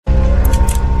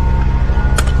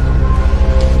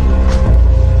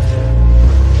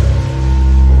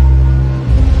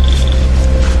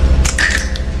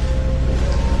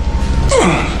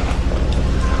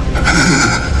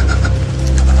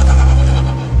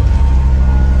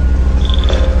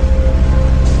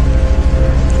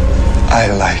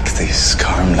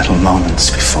moments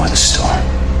before the storm.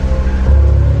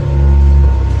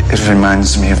 It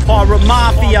reminds me of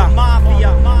Mafia.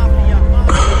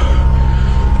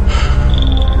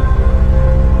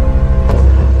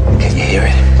 Can you hear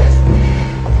it?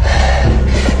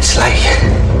 It's like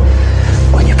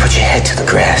when you put your head to the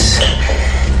grass,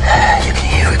 you can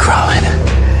hear it growing.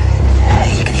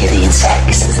 You can hear the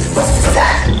insects.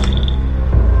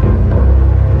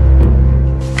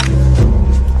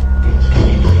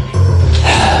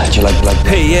 Do you like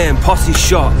PM,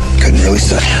 Posseshot. Couldn't really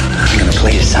say. I'm gonna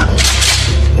play this out.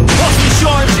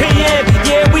 Posseshot and PM,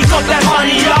 yeah, we got that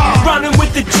money up. Running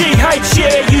with the GH,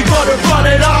 yeah, you gotta run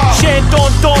it up. Chant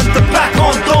on, the back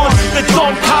on, the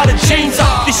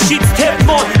Doncartajeanza. This shit's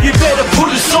Teflon, you better put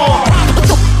us on.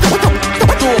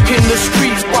 Talk in the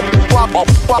streets while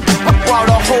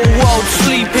the whole world's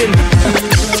sleeping.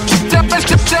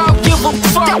 Don't give a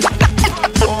fuck.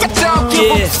 Don't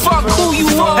give a fuck who you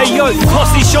are. Hey yo,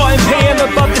 Posseshot and PM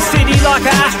above the city like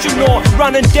an astronaut.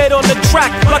 Running dead on the track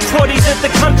like trotties at the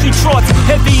country trots.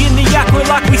 Heavy in the aqua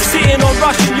like we sitting on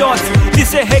Russian yachts.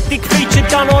 This a hectic feature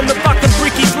done on the fucking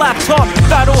bricky's laptop.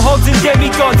 Battle hogs and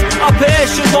demigods, upper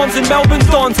echelons and Melbourne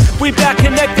dons. We back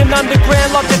connecting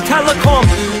underground like the telecom.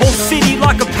 All city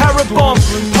like a parabomb.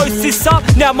 Post this up,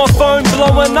 now my phone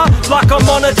blowing up like I'm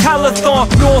on a telethon.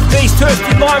 Northeast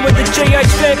thirsty line where the GH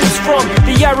family's from.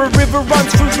 The Yarra River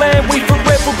runs through land we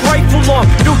forever grateful on.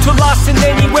 Built to last in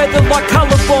any weather like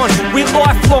Colorbond. We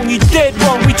lifelong, you dead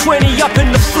wrong. We 20 up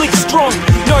in the flick strong.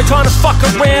 No time to fuck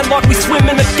around like we swim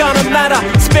in a gunner matter.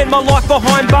 Spend my life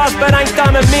behind bars but ain't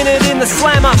done a minute in the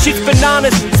slammer. Shit's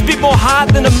bananas, spit more hard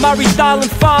than a Murray-Darling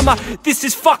farmer. This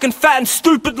is fucking fat and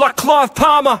stupid like Clive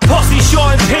Palmer.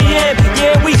 Posseshot and PM,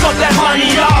 yeah, we got that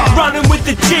money up. Running with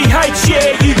the GH,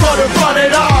 yeah, you gotta run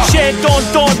it up. Chant on,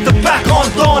 the back on,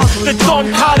 the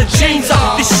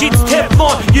Doncartajeanza. This shit's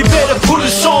Teflon, you better put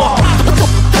us on.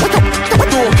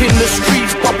 Talk in the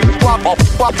streets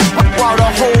while the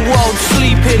whole world's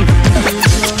sleeping.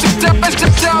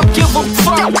 Don't give a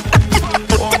fuck.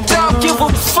 Don't give a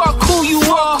fuck who you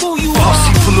are.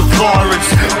 Posse full of pirates,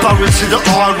 buried to the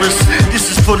iris.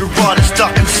 This is for the riders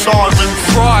stuck in silence.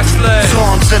 Priceless.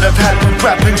 Times that I've had with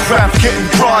rapping crap, getting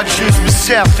bride shoes with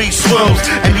Southeast swirls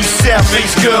and these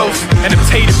Southeast girls. And them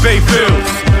T2B bills,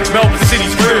 Melbourne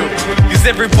City's real. Cause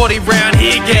everybody round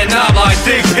here getting up like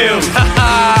dick pills.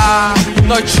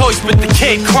 No choice but to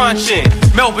keep crunching.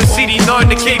 Melbourne City known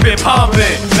to keep it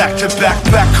pumping. Back to back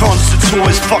concerts,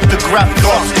 always fuck the grab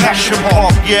gods. Passion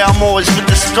pop, yeah, I'm always with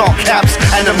the stock caps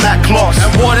and the Mac gloss.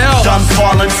 And what else? Done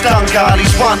violence, done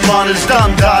gardies, one-liners,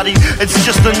 done darty. It's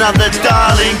just another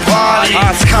darling party.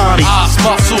 It's carny. Arts,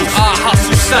 muscles, art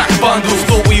hustle, stack bundles.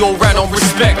 Thought we all ran on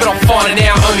respect, but I'm finding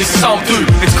out only some do.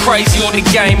 It's crazy or the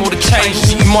game or the changes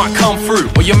that you might come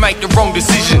through, or you make the wrong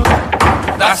decision.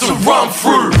 That's a run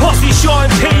through. Posseshot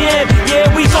and PM, yeah,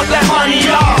 we got that money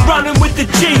up. Running with the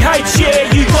GH,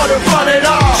 yeah, you gotta run it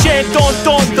up. Chant on,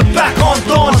 the back on,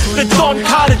 the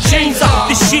Doncartajeanza.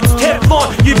 This shit's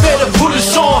Teflon, you better put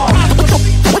us on.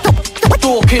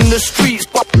 Talk in the streets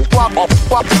while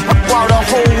the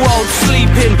whole world's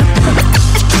sleeping.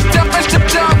 Don't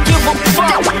give a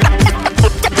fuck.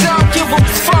 Don't give a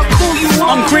fuck who you are.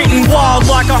 I'm gritting wild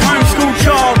like a homeschool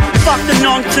child. Fuck the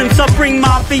nonsense, I bring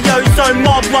mafioso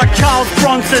mob like Charles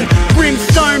Bronson.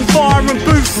 Brimstone, fire and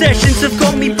booth sessions have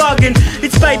got me bugging.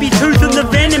 It's baby tooth and the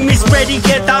venom is ready,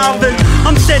 get the oven.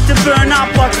 I'm set to burn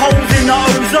up like holes in the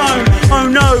ozone. Oh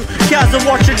no, Gaza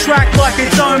watch a track like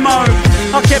it's Omo.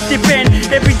 I kept it bent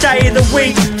every day of the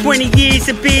week. 20 years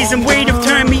of beers and weed have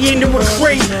turned me into a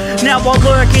creep. Now I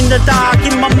lurk in the dark,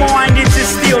 in my mind it's a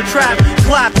steel trap.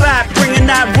 Clap back, bringing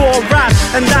that raw rap,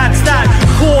 and that's that.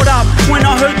 Caught up when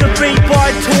I heard the beat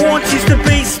by Taunts. Used to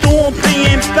be Storm,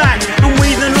 PM's back, and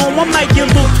we the norm. I make you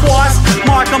look twice.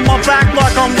 Mic on my back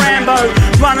like I'm Rambo.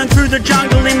 Running through the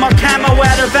jungle in my camo,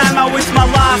 out of ammo, it's my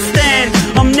last stand.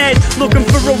 I'm Ned, looking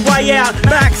for a way out.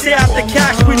 Backs out the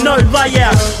cash with no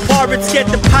layout. Pirates get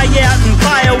the payout and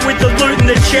bail with the loot in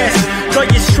the chest.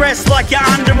 Got you stressed like you're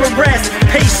under arrest.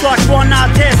 Peace like Ron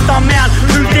Artest. I'm out,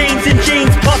 Whodeenz and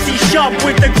jeans, Posseshot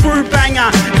with the crew banger.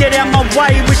 Get out my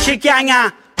way with your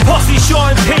ganger.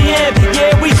 Posseshot and PM,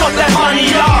 yeah, we got that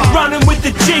money up. Running with the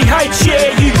GH,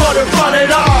 yeah, you gotta run it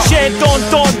up. Chant on,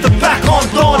 the back on,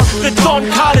 the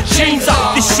Doncartajeanza.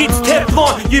 This shit's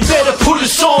Teflon, you better put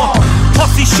us on.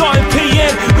 Posseshot and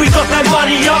PM, we got that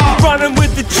money up. Running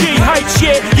with the GH,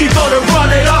 yeah, you gotta run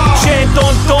it up. Chant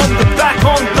on, the back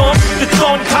on, the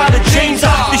Doncartajeanza.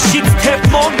 This shit's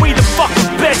Teflon, we the fucking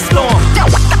best on.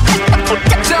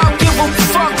 Don't give a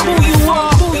fuck who you are.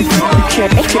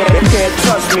 Can't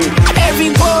touch me. Every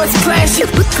word's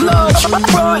clashing with clubs,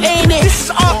 bro, ain't it? This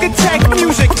is all architect,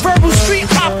 music, verbal street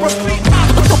opera.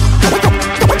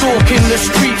 Talk in the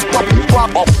streets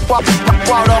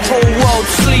while the whole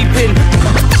world